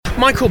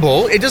Michael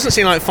Ball, it doesn't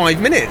seem like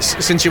 5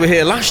 minutes since you were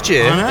here last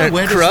year. I know.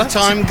 Where does the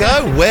time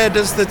go? Where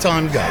does the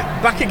time go?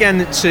 Back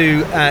again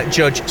to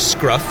judge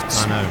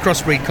Scruffts,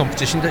 crossbreed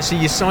competition. So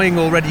you're sighing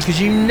already because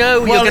you know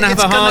you're going to have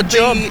a hard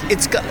job.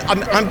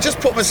 I'm just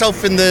put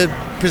myself in the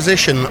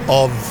position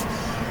of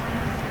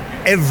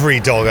every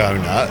dog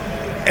owner.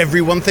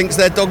 Everyone thinks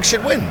their dog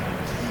should win.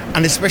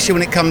 And especially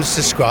when it comes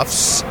to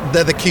Scruffts,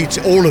 they're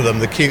all of them,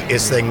 the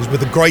cutest things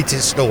with the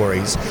greatest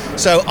stories.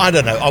 So I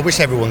don't know. I wish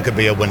everyone could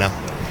be a winner.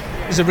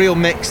 There's a real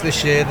mix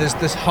this year. There's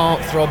this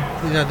heartthrob,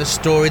 the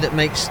story that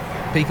makes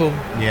people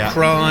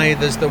cry.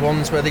 There's the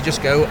ones where they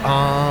just go,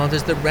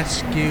 there's the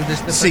rescue.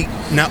 There's the... See,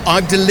 now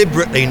I've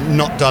deliberately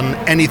not done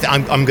anything.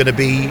 I'm going to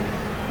be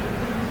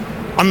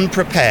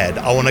unprepared.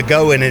 I want to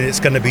go in and it's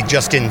going to be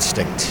just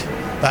instinct.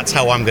 That's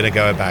how I'm going to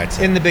go about it.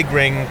 In the big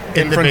ring,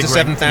 in front of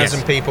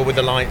 7,000 people with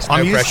the lights, no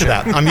I'm used pressure. to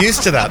that. I'm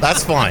used to that.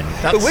 That's fine.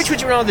 But which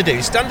would you rather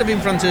do? Stand up in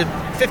front of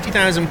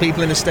 50,000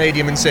 people in a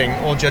stadium and sing,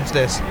 or judge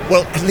this?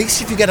 Well, at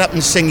least if you get up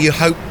and sing, you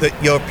hope that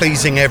you're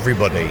pleasing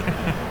everybody.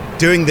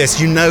 Doing this,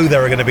 you know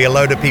there are going to be a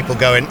load of people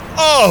going,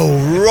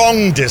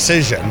 wrong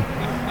decision.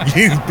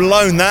 You've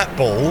blown that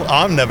ball.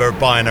 I'm never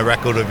buying a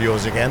record of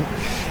yours again.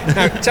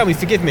 Now, tell me,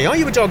 forgive me, are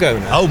you a dog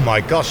owner? Oh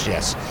my gosh,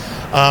 yes.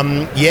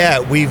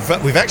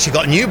 We've actually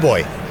got a new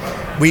boy.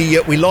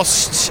 We've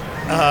lost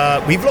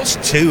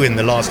 2 in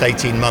the last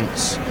 18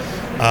 months,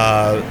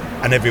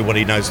 and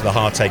everybody knows the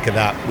heartache of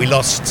that. We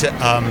lost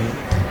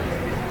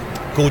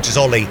gorgeous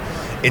Ollie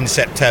in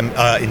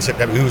September,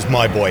 who was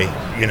my boy.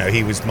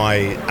 He was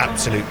my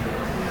absolute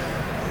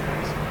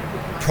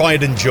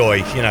pride and joy.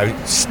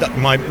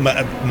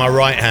 My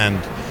right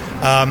hand.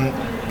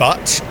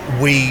 But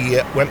we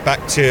went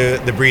back to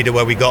the breeder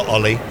where we got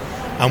Ollie.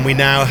 And we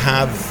now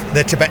have,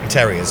 they're Tibetan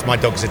Terriers. My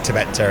dogs are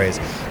Tibetan Terriers.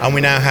 And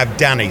we now have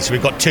Danny. So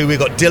we've got 2. We've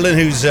got Dylan,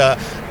 who's a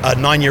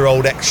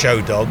 9-year-old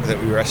ex-show dog that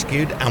we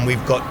rescued. And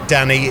we've got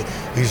Danny,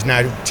 who's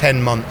now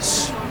 10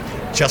 months,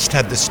 just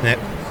had the snip.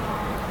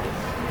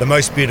 The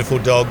most beautiful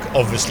dog,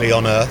 obviously,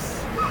 on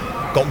earth.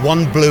 Got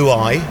 1 blue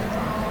eye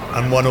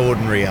and 1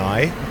 ordinary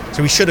eye.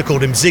 So we should have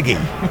called him Ziggy.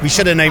 We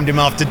should have named him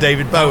after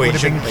David Bowie.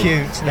 That would have been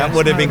cute. That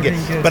would have been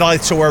good. But I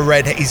saw a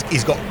red. He's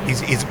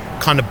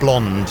kind of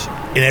blonde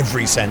in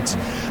every sense.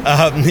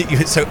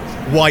 So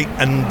white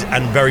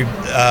and very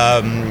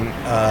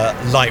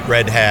light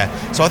red hair.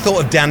 So I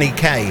thought of Danny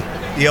Kaye,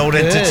 the old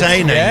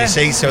entertainer. You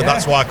see. So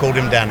that's why I called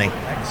him Danny.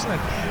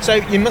 Excellent. So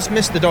you must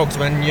miss the dogs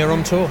when you're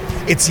on tour.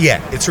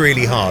 It's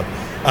really hard.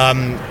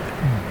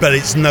 But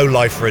it's no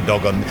life for a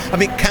dog on. I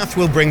mean, Kath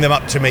will bring them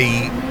up to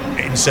me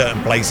in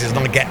certain places, and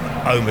I get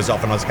home as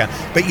often as I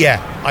can. But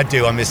I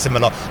do. I miss them a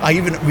lot.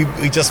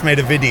 We just made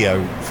a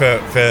video for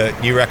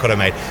new record I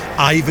made.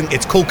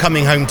 It's called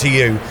Coming Home to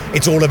You.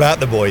 It's all about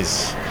the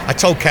boys. I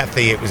told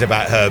Kathy it was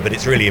about her, but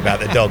it's really about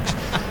the dogs.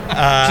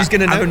 She's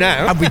going to know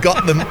now. And we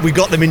got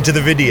them into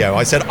the video.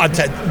 I said,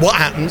 what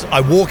happens?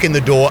 I walk in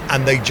the door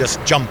and they just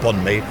jump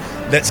on me.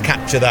 Let's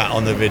capture that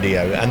on the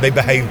video, and they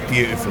behave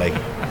beautifully.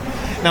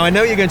 Now, I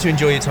know you're going to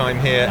enjoy your time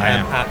here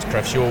at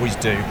Scruffts, you always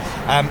do.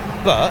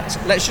 But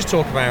let's just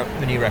talk about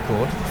the new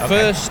record. Okay.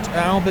 First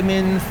album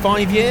in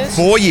 5 years?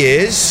 4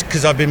 years,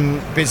 because I've been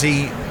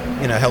busy,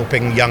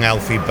 helping young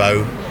Alfie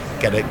Bow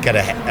get a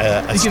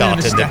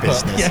start in the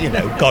business.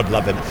 Yeah. God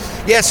love him.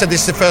 Yeah, so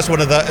this is the first one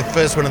of that.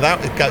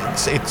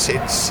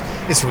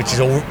 Which is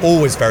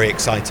always very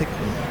exciting,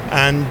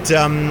 and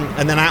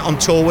then out on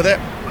tour with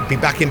it. Be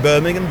back in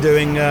Birmingham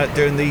doing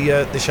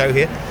the show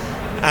here.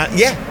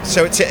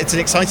 So it's an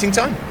exciting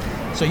time.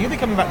 So you'll be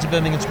coming back to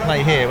Birmingham to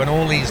play here when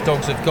all these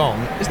dogs have gone,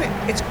 isn't it?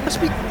 It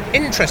must be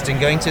interesting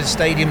going to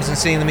stadiums and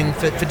seeing them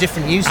for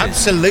different uses.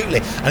 Absolutely,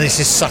 and this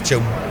is such a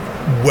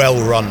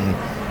well-run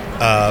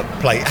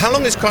place. How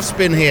long has Scruffts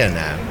been here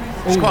now?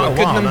 It's quite a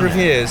good number of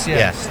years,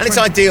 yes. And it's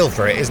ideal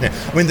for it, isn't it?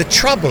 I mean, the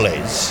trouble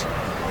is,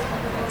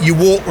 you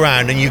walk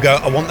around and you go,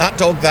 I want that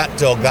dog,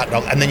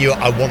 and then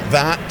I want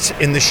that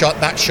in the shop,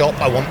 that shop,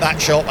 I want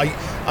that shop.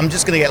 I'm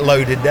just going to get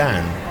loaded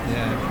down.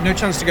 Yeah. No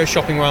chance to go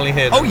shopping while you're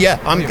here, then? Oh, yeah,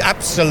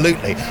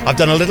 absolutely. I've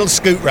done a little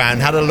scoot round,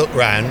 had a look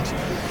round.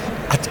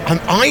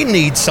 I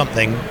need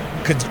something,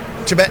 because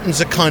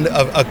Tibetans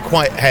are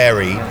quite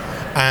hairy,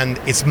 and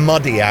it's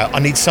muddy out. I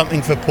need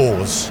something for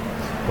paws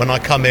when I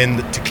come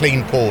in to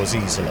clean paws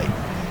easily.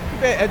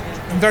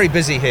 Very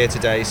busy here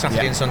today.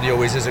 Saturday and Sunday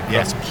always is at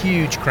Scruffts,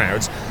 huge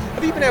crowds.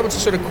 Have you been able to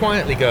sort of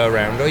quietly go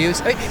around? Or is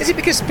it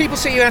because people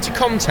see you out of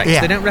context?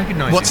 They don't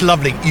recognise you? What's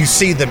lovely, you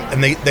see them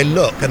and they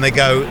look and they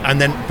go,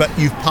 but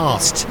you've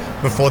passed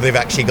before they've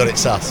actually got it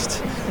sussed.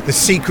 The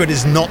secret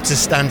is not to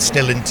stand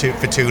still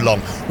for too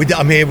long.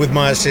 I'm here with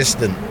my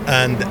assistant,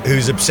 and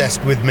who's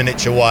obsessed with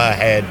miniature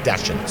wire-haired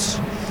Dachshunds.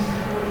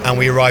 And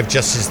we arrived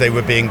just as they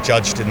were being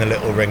judged in the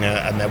little ring,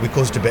 and we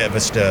caused a bit of a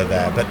stir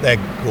there. But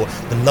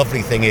the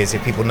lovely thing is,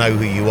 if people know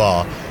who you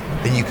are,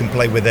 then you can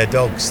play with their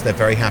dogs. They're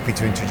very happy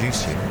to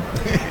introduce you.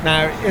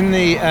 Now, in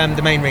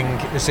the main ring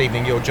this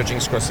evening, you're judging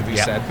Scruffts, as we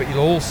said, but you'll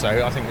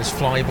also, I think there's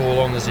flyball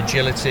on, there's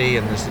agility,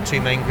 and there's the 2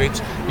 main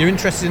groups. You're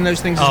interested in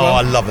those things as well? Oh,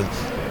 I love it.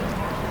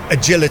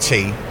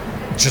 Agility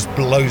just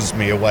blows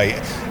me away.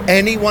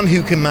 Anyone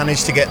who can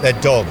manage to get their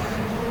dog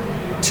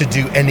to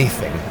do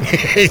anything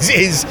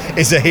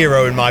is a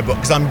hero in my book,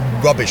 because I'm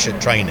rubbish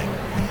at training.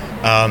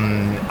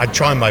 I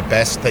try my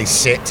best, they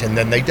sit and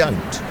then they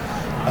don't.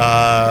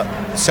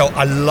 So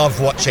I love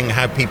watching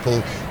how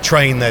people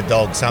train their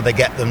dogs, how they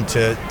get them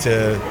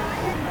to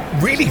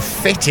really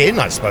fit in,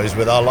 I suppose,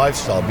 with our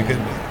lifestyle, because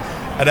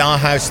at our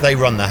house they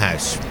run the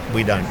house,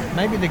 we don't.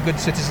 Maybe the Good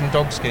Citizen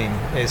Dog Scheme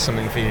is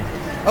something for you.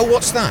 Oh,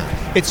 what's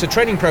that? It's a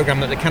training program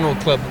that the Kennel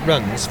Club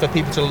runs for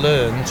people to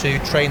learn to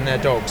train their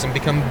dogs and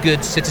become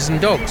good citizen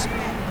dogs.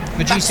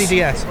 The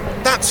GCDS.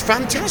 That's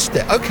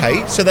fantastic.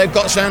 Okay, so they've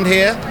got a stand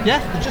here?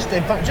 Yeah,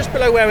 in fact, just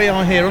below where we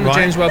are here on the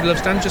James Webb Love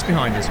stand, just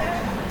behind us.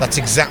 That's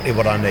exactly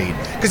what I need.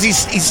 Because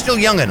he's still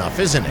young enough,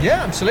 isn't he?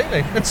 Yeah, absolutely.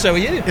 And so are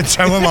you. And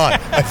so am I,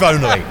 if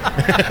only.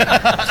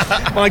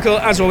 Michael,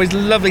 as always,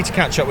 lovely to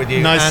catch up with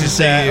you. Nice to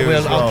see you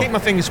as well. I'll keep my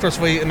fingers crossed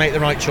for you to make the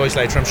right choice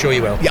later. I'm sure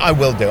you will. Yeah, I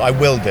will do. I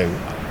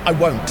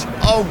won't.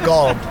 Oh,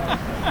 God.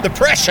 The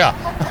pressure.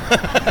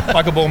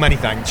 Michael Ball, many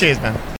thanks. Cheers, man.